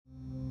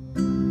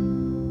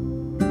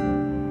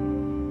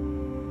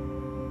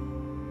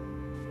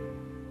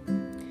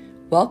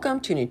Welcome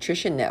to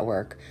Nutrition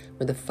Network,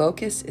 where the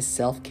focus is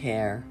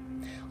self-care.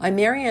 I'm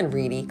Marianne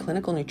Reedy,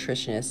 clinical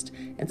nutritionist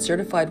and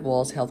certified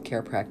Walls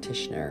healthcare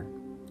practitioner.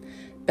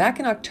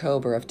 Back in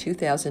October of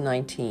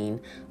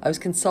 2019, I was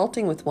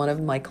consulting with one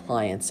of my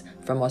clients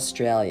from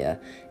Australia,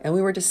 and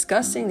we were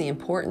discussing the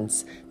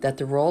importance that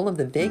the role of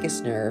the vagus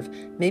nerve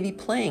may be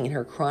playing in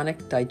her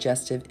chronic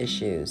digestive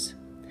issues.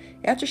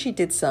 After she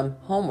did some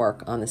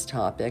homework on this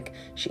topic,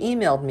 she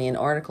emailed me an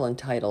article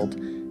entitled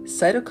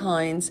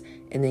Cytokines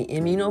and the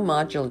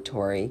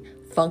Immunomodulatory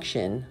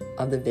Function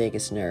of the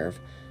Vagus Nerve,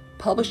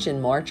 published in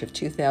March of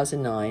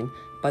 2009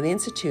 by the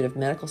Institute of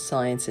Medical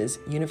Sciences,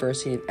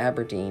 University of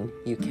Aberdeen,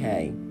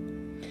 UK.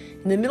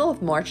 In the middle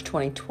of March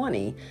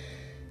 2020,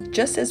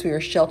 just as we were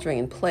sheltering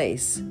in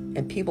place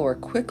and people were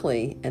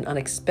quickly and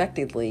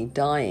unexpectedly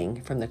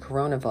dying from the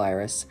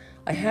coronavirus,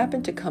 I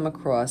happened to come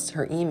across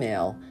her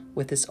email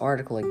with this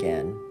article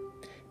again.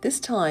 This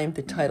time,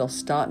 the title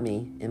stopped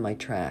me in my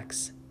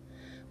tracks.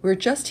 We were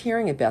just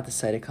hearing about the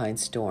cytokine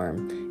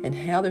storm and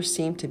how there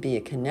seemed to be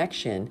a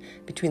connection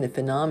between the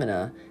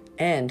phenomena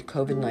and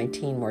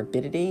COVID-19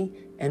 morbidity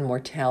and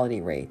mortality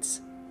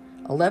rates.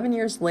 11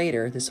 years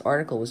later, this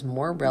article was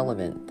more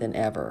relevant than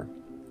ever.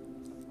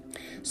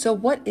 So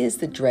what is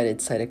the dreaded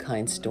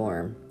cytokine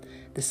storm?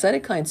 The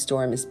cytokine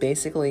storm is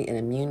basically an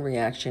immune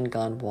reaction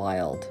gone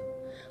wild.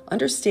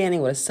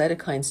 Understanding what a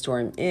cytokine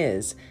storm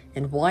is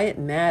and why it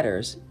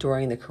matters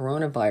during the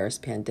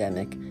coronavirus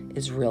pandemic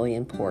is really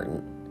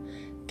important.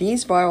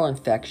 These viral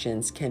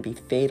infections can be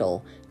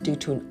fatal due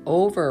to an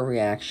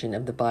overreaction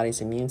of the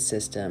body's immune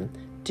system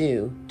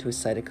due to a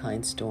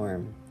cytokine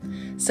storm.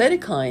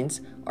 Cytokines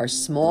are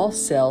small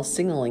cell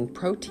signaling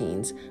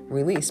proteins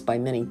released by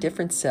many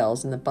different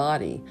cells in the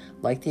body,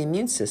 like the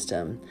immune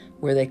system,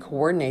 where they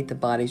coordinate the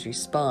body's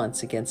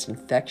response against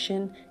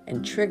infection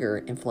and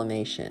trigger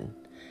inflammation.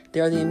 They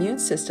are the immune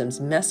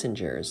system's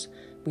messengers.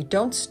 We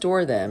don't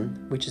store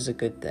them, which is a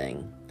good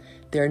thing.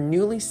 They are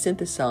newly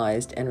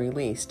synthesized and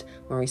released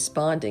when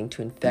responding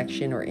to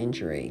infection or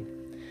injury.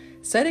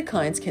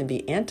 Cytokines can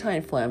be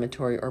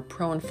anti-inflammatory or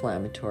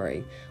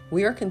pro-inflammatory.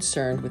 We are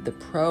concerned with the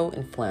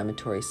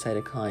pro-inflammatory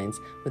cytokines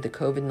with the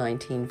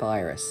COVID-19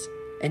 virus,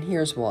 and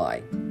here's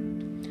why.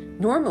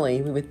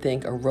 Normally, we would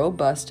think a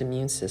robust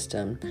immune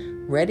system,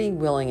 ready,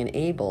 willing, and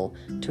able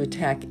to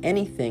attack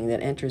anything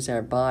that enters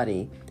our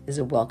body, is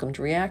a welcomed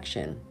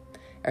reaction.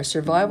 Our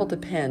survival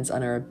depends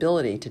on our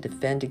ability to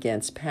defend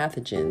against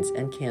pathogens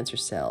and cancer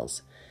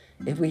cells.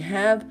 If we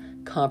have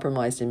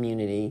compromised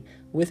immunity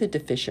with a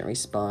deficient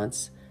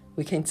response,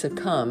 we can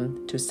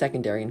succumb to a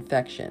secondary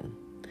infection.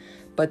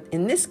 But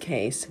in this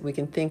case, we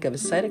can think of a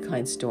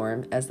cytokine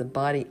storm as the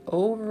body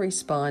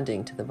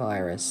over-responding to the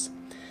virus.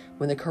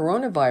 When the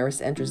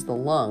coronavirus enters the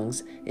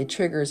lungs, it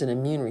triggers an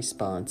immune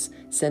response,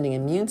 sending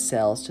immune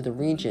cells to the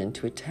region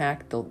to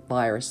attack the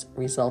virus,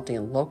 resulting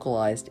in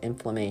localized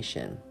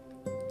inflammation.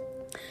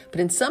 But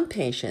in some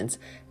patients,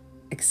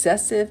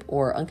 excessive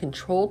or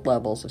uncontrolled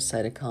levels of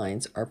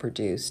cytokines are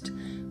produced,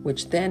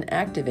 which then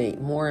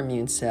activate more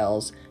immune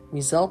cells,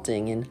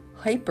 resulting in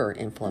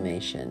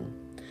hyperinflammation.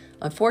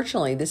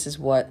 Unfortunately, this is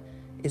what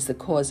is the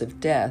cause of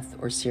death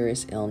or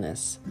serious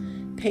illness.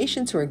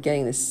 Patients who are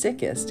getting the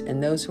sickest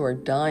and those who are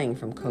dying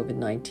from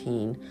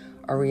COVID-19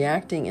 are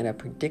reacting in a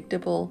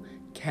predictable,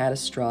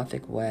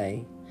 catastrophic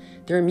way.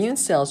 Their immune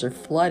cells are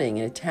flooding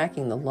and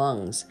attacking the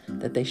lungs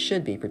that they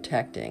should be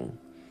protecting.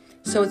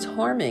 So it's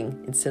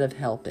harming instead of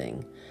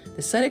helping.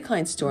 The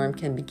cytokine storm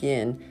can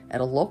begin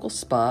at a local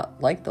spot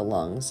like the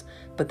lungs,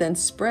 but then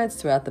spreads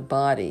throughout the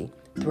body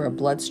through our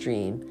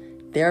bloodstream,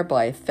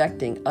 thereby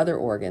affecting other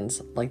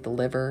organs like the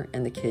liver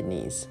and the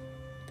kidneys.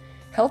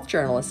 Health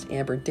journalist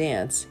Amber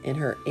Dance, in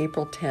her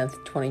April 10,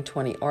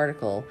 2020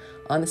 article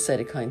on the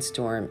cytokine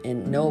storm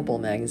in Knowable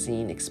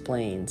magazine,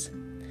 explains,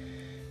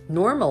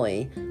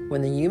 normally,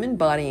 when the human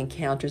body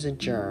encounters a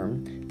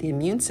germ, the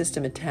immune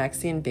system attacks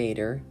the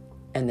invader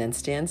and then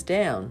stands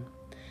down.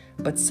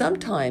 But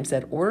sometimes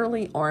that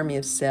orderly army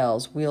of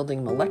cells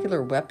wielding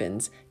molecular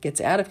weapons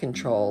gets out of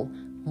control,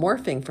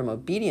 morphing from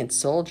obedient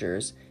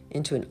soldiers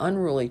into an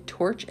unruly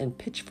torch and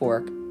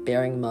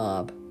pitchfork-bearing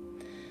mob.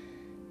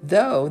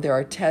 Though there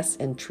are tests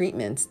and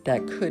treatments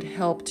that could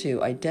help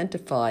to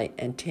identify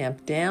and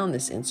tamp down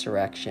this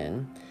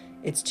insurrection,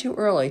 it's too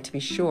early to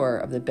be sure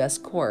of the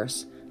best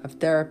course of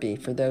therapy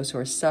for those who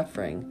are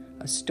suffering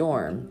a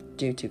storm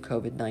due to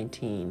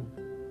COVID-19.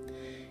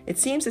 It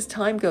seems as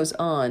time goes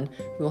on,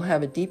 we will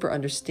have a deeper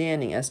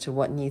understanding as to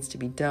what needs to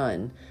be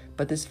done,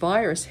 but this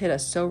virus hit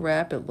us so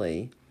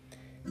rapidly,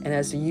 and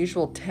as the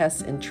usual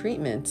tests and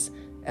treatments,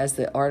 as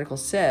the article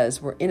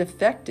says, were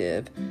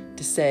ineffective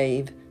to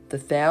save the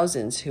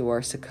thousands who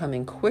are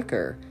succumbing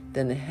quicker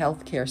than the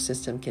healthcare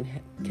system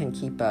can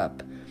keep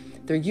up.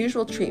 Their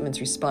usual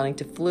treatments responding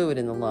to fluid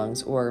in the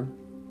lungs or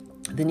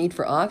the need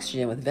for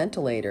oxygen with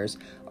ventilators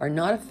are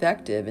not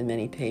effective in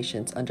many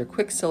patients under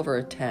quicksilver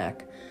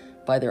attack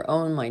by their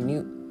own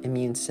minute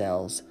immune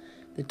cells.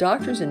 The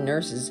doctors and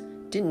nurses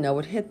didn't know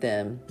what hit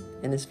them,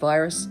 and this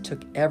virus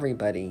took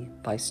everybody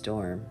by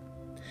storm.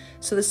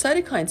 So the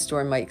cytokine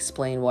storm might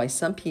explain why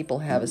some people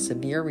have a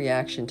severe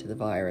reaction to the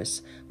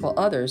virus, while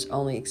others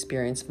only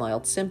experience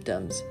mild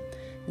symptoms.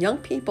 Young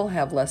people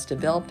have less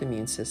developed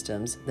immune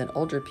systems than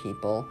older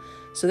people,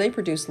 so they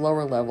produce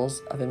lower levels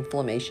of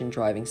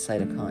inflammation-driving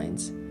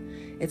cytokines.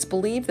 It's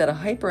believed that a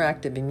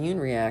hyperactive immune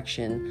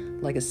reaction,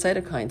 like a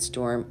cytokine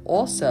storm,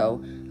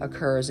 also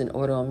occurs in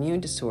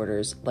autoimmune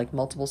disorders like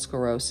multiple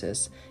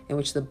sclerosis, in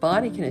which the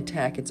body can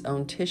attack its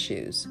own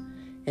tissues.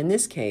 In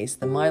this case,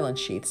 the myelin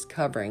sheaths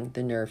covering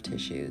the nerve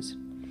tissues.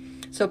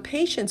 So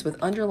patients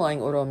with underlying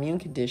autoimmune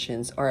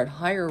conditions are at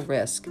higher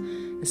risk,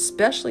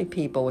 especially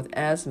people with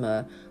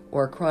asthma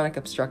or chronic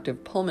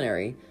obstructive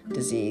pulmonary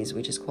disease,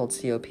 which is called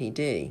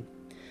COPD.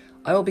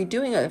 I will be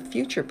doing a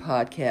future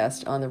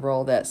podcast on the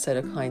role that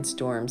cytokine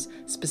storms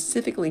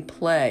specifically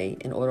play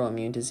in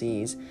autoimmune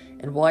disease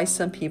and why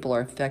some people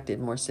are affected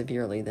more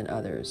severely than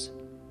others.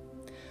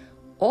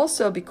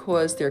 Also,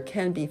 because there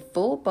can be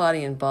full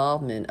body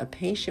involvement, a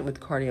patient with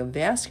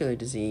cardiovascular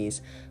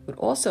disease would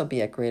also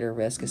be at greater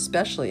risk,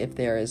 especially if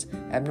there is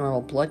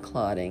abnormal blood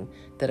clotting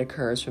that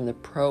occurs from the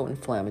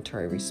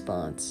pro-inflammatory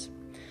response.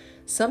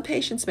 Some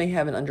patients may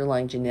have an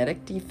underlying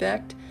genetic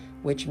defect,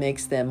 which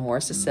makes them more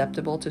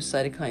susceptible to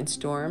cytokine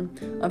storm.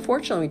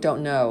 Unfortunately, we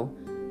don't know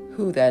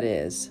who that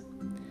is.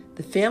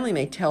 The family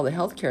may tell the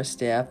healthcare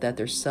staff that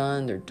their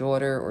son, their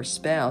daughter, or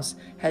spouse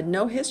had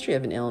no history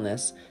of an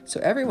illness, so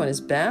everyone is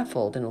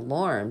baffled and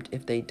alarmed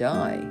if they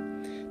die.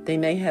 They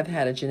may have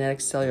had a genetic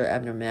cellular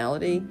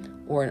abnormality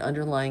or an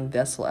underlying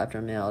vessel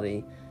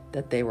abnormality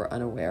that they were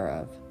unaware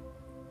of.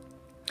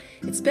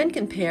 It's been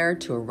compared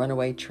to a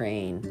runaway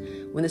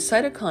train. When the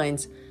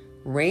cytokines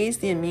raise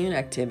the immune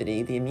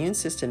activity, the immune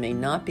system may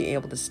not be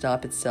able to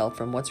stop itself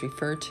from what's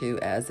referred to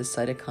as the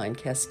cytokine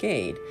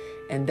cascade,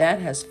 and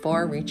that has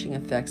far-reaching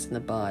effects in the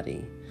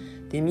body.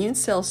 The immune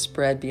cells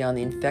spread beyond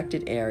the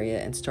infected area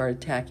and start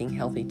attacking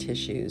healthy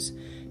tissues,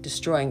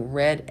 destroying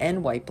red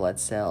and white blood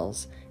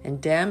cells,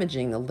 and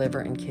damaging the liver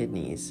and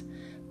kidneys.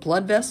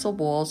 Blood vessel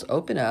walls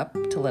open up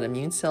to let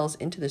immune cells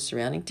into the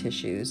surrounding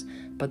tissues,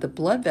 but the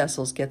blood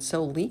vessels get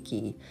so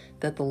leaky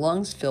that the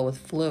lungs fill with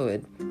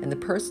fluid and the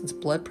person's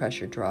blood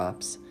pressure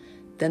drops.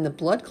 Then the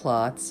blood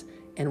clots,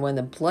 and when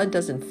the blood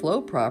doesn't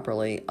flow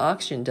properly,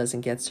 oxygen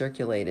doesn't get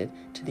circulated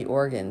to the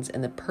organs,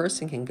 and the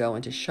person can go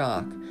into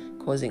shock,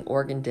 causing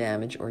organ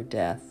damage or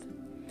death.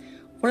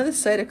 One of the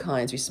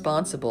cytokines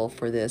responsible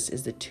for this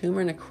is the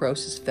tumor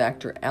necrosis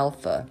factor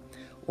alpha,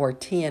 or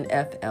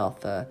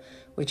TNF-alpha,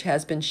 which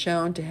has been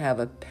shown to have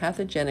a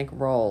pathogenic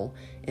role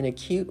in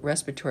acute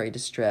respiratory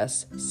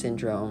distress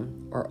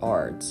syndrome, or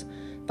ARDS,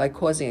 by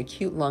causing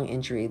acute lung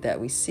injury that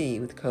we see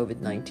with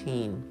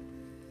COVID-19.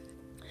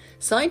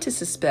 Scientists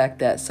suspect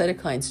that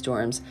cytokine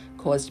storms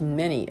caused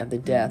many of the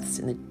deaths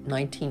in the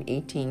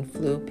 1918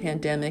 flu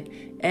pandemic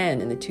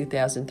and in the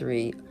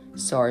 2003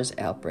 SARS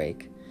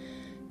outbreak.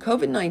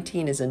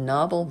 COVID-19 is a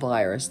novel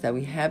virus that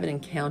we haven't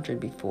encountered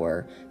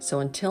before, so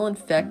until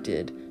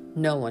infected,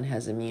 no one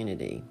has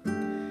immunity.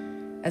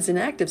 As an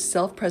act of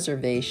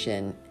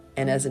self-preservation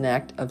and as an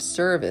act of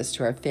service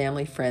to our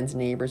family, friends,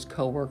 neighbors,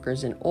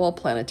 co-workers, and all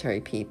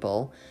planetary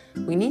people,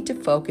 we need to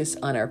focus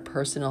on our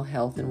personal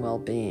health and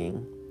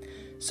well-being.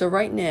 So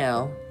right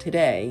now,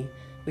 today,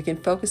 we can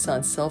focus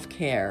on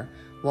self-care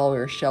while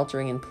we're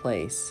sheltering in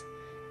place.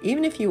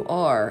 Even if you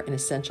are an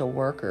essential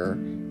worker,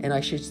 and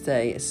I should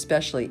say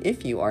especially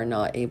if you are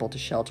not able to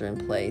shelter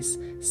in place,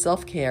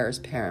 self-care is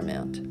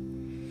paramount.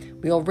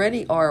 We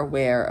already are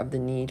aware of the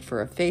need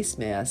for a face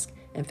mask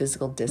and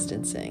physical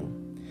distancing.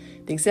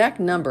 The exact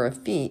number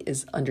of feet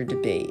is under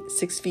debate.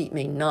 6 feet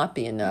may not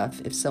be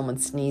enough if someone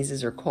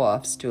sneezes or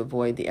coughs to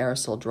avoid the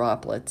aerosol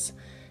droplets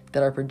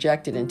that are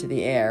projected into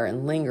the air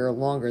and linger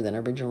longer than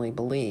originally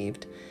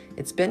believed.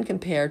 It's been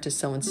compared to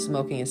someone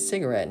smoking a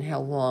cigarette and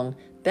how long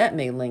that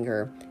may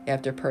linger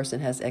after a person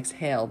has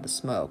exhaled the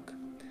smoke.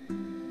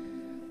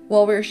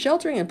 While we're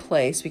sheltering in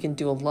place, we can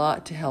do a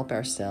lot to help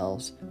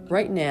ourselves.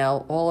 Right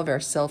now, all of our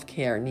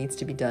self-care needs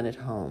to be done at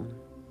home.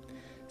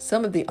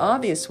 Some of the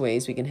obvious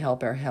ways we can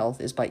help our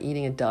health is by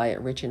eating a diet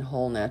rich in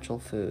whole natural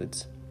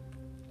foods,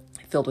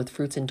 filled with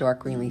fruits and dark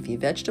green leafy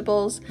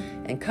vegetables,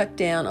 and cut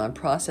down on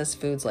processed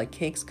foods like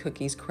cakes,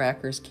 cookies,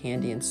 crackers,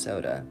 candy, and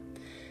soda.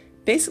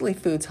 Basically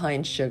foods high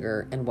in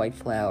sugar and white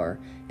flour,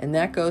 and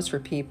that goes for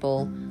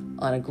people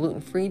on a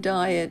gluten-free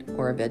diet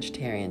or a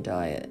vegetarian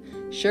diet.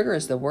 Sugar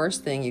is the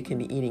worst thing you can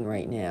be eating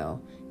right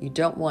now. You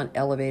don't want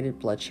elevated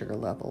blood sugar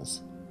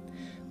levels.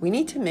 We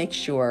need to make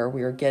sure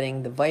we are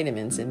getting the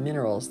vitamins and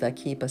minerals that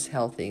keep us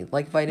healthy,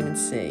 like vitamin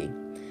C.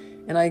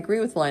 And I agree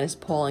with Linus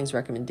Pauling's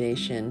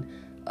recommendation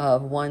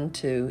of 1,000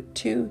 to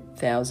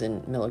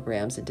 2,000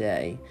 milligrams a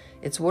day.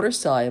 It's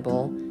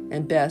water-soluble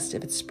and best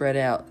if it's spread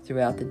out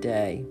throughout the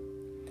day.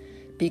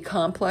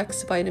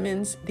 B-complex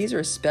vitamins, these are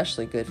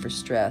especially good for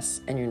stress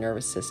and your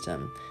nervous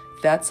system.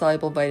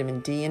 Fat-soluble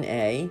vitamin D and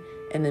A,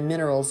 and the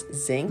minerals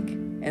zinc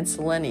and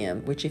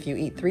selenium, which if you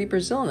eat 3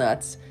 Brazil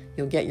nuts,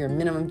 you'll get your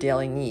minimum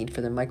daily need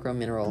for the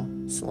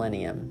micromineral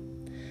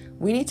selenium.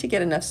 We need to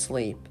get enough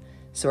sleep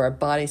so our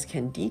bodies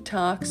can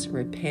detox,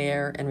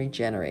 repair, and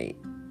regenerate.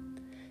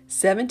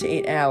 7 to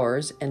 8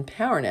 hours, and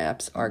power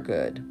naps are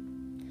good.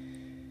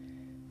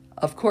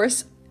 Of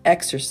course,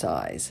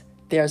 exercise.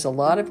 There's a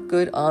lot of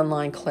good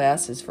online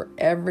classes for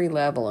every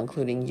level,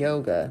 including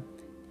yoga.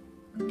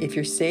 If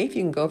you're safe,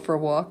 you can go for a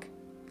walk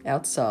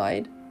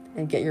outside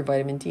and get your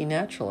vitamin D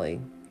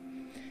naturally.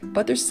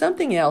 But there's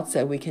something else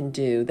that we can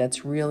do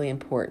that's really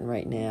important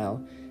right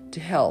now to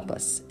help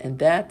us, and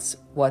that's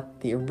what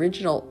the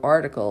original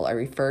article I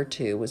referred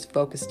to was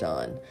focused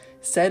on: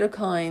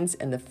 cytokines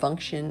and the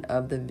function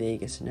of the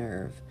vagus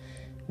nerve.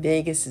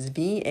 Vagus is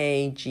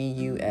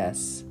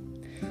V-A-G-U-S.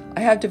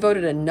 I have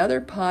devoted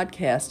another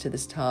podcast to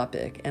this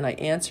topic, and I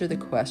answer the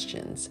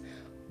questions.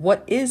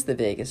 What is the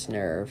vagus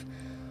nerve?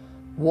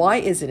 Why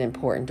is it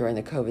important during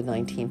the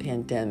COVID-19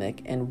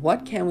 pandemic? And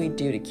what can we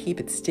do to keep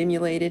it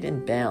stimulated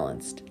and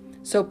balanced?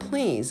 So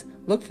please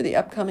look for the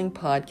upcoming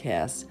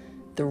podcasts,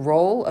 the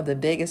role of the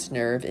vagus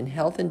nerve in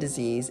health and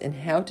disease, and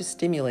how to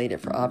stimulate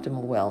it for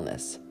optimal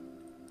wellness.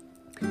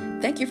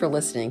 Thank you for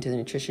listening to the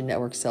Nutrition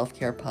Network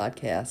Self-Care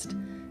Podcast.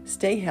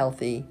 Stay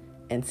healthy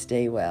and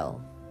stay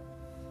well.